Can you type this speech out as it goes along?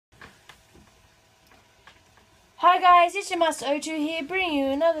Hi guys, it's your Master O2 here, bringing you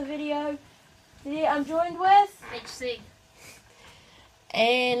another video. Today I'm joined with HC.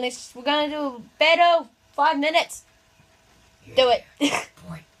 And we're gonna do better 5 minutes. Do it.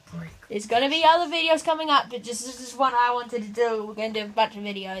 There's gonna be other videos coming up, but this is one I wanted to do. We're gonna do a bunch of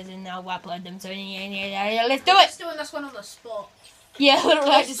videos and I'll upload them. So yeah, let's do it. Just doing this one on the spot. Yeah,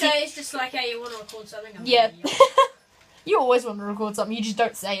 literally. It's just like, hey, you want to record something? Yeah. You always want to record something, you just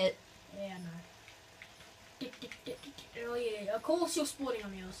don't say it. Yeah, I know. Oh yeah, of course you're sporting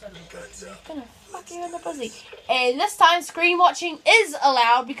on the other side of the boat. I'm gonna fuck you in the pussy. And this time screen watching is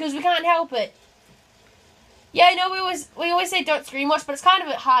allowed because we can't help it. Yeah, I know we always say don't screen watch, but it's kind of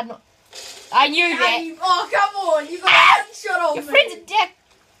a hard not. I knew that. Oh, come on, you got one shot on Your me. friend's a dick.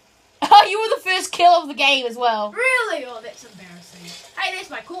 Oh, you were the first kill of the game as well. Really? Oh, that's embarrassing. Hey, there's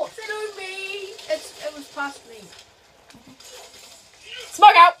my corpse. It owned me. It was past me.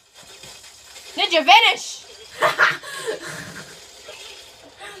 Smoke out. Ninja vanish.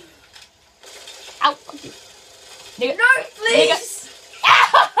 Ow. Nigga. No, please. Did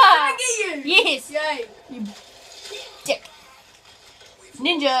I get you? Yes. Yay. You dick.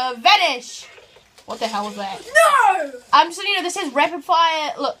 Ninja vanish. What the hell was that? No. I'm just letting you know this says rapid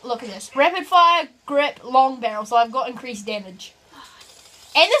fire. Look at this. Rapid fire, grip, long barrel. So I've got increased damage.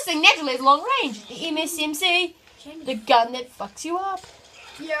 And this thing naturally is long range. The MSMC, the gun that fucks you up.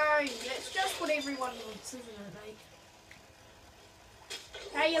 Yay. That's just what everyone wants, isn't it, mate?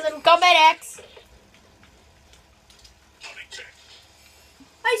 Hey, you little Combat axe.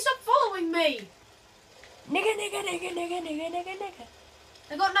 Hey, stop following me! Nigga.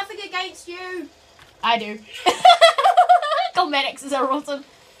 I got nothing against you. I do. Combat axes are awesome.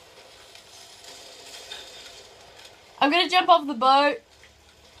 I'm gonna jump off the boat.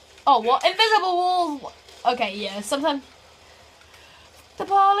 Oh, what? Invisible walls. Okay, yeah, sometimes. The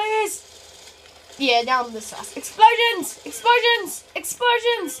police! Yeah, now I'm the sus. Explosions! Explosions!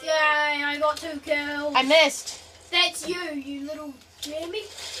 Explosions! Yay, I got 2 kills. I missed. That's you little jammy.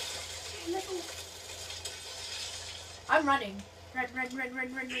 I'm running. Run.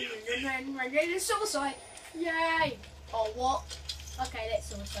 It's suicide. Yay. Oh, what? Okay, that's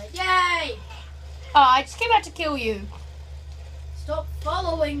suicide. Yay. Oh, I just came out to kill you. Stop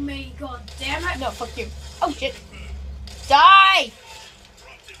following me, god damn it. No, fuck you. Oh, shit. Die!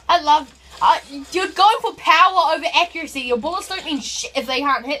 I love... you're going for power over accuracy. Your bullets don't mean shit if they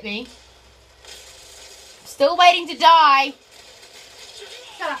can't hit me. Still waiting to die.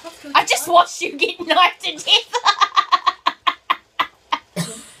 Shut up. I just watched you get knifed to death.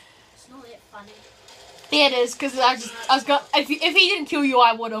 It's not that funny. Yeah, it is, because I was going... If he didn't kill you,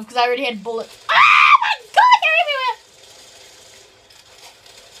 I would have, because I already had bullets. Oh my god, they're everywhere!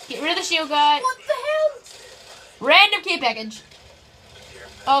 Get rid of the shield guy. What the hell? Random care package.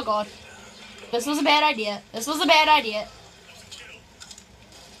 Oh god. This was a bad idea.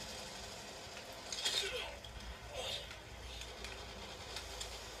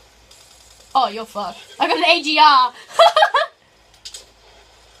 Oh, you're fucked. I got an AGR.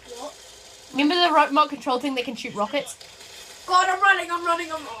 What? Remember the remote control thing that can shoot rockets? God, I'm running.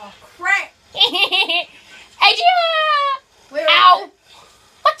 Oh, crap. AGR! Where Ow! is it?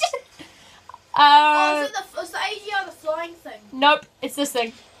 What just... Oh, is the AGR the flying thing? Nope, it's this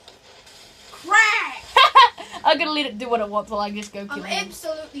thing. Crap! I'm gonna let it do what it wants while I just go kill I'm him.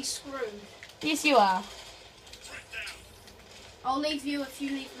 absolutely screwed. Yes, you are. I'll leave you if you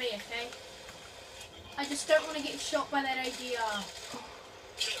leave me, okay? I just don't want to get shot by that AGR.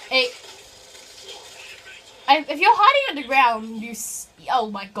 If you're hiding underground,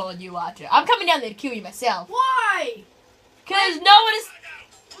 oh my god, you are too. I'm coming down there to kill you myself. Why? Because no one is...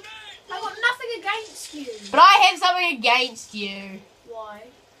 I got nothing against you. But I have something against you. Why?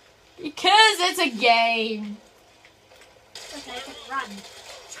 Because it's a game. Okay, I can run.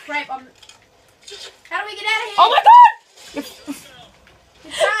 Crap, How do we get out of here? Oh my god!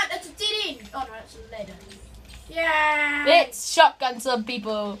 You can't, it's a dead end. Oh no, it's a ladder. Yeah. Let's shotgun some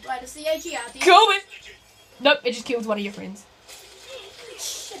people. Right, it's the AGR. Kill me! Nope, it just killed one of your friends.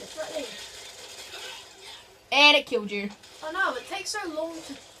 Shit, it's right there. And it killed you. Oh no, it takes so long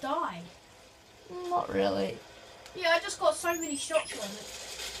to die. Not really. Yeah, I just got so many shots on it.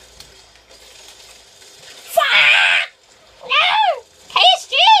 Fuck! No!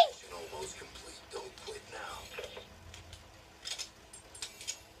 KSG! Almost complete. Don't quit now.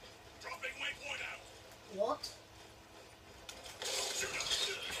 Dropping waypoint out. What?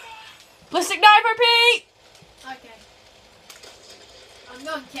 Ballistic knife repeat! Okay. I'm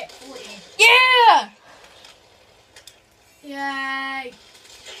going Cat 40. Yeah! Yay!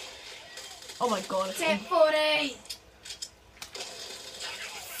 Oh my god, it's Cat 40!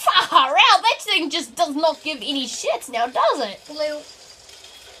 far out Wow, that thing just does not give any shits now, does it? Blue.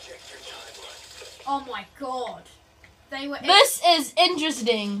 Check your timeline. Oh my god. They were. This is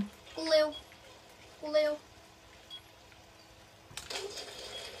interesting. Blue. Blue.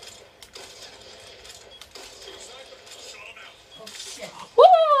 Oh shit. Woo!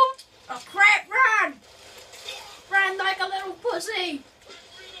 Oh crap, run! Run like a little pussy!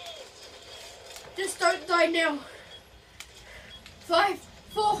 Just don't die now. 5,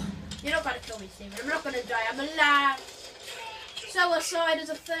 4. You're not gonna kill me, Steven. I'm not gonna die. I'm alive. Suicide is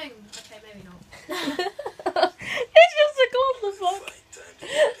a thing. Okay, maybe not. It's just a god fuck. Right, time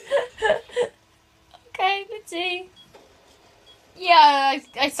to get in. Okay, let's see. Yeah,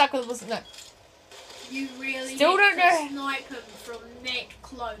 I suck with this. No. You really Still need don't to know. snipe him from that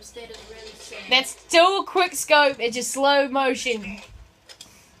close. That is really sad. That's still a quick scope. It's just slow motion.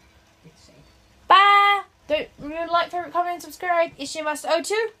 That's sad. Bye. Don't remember to like, favorite, comment, and subscribe. It's your Master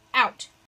O2 out.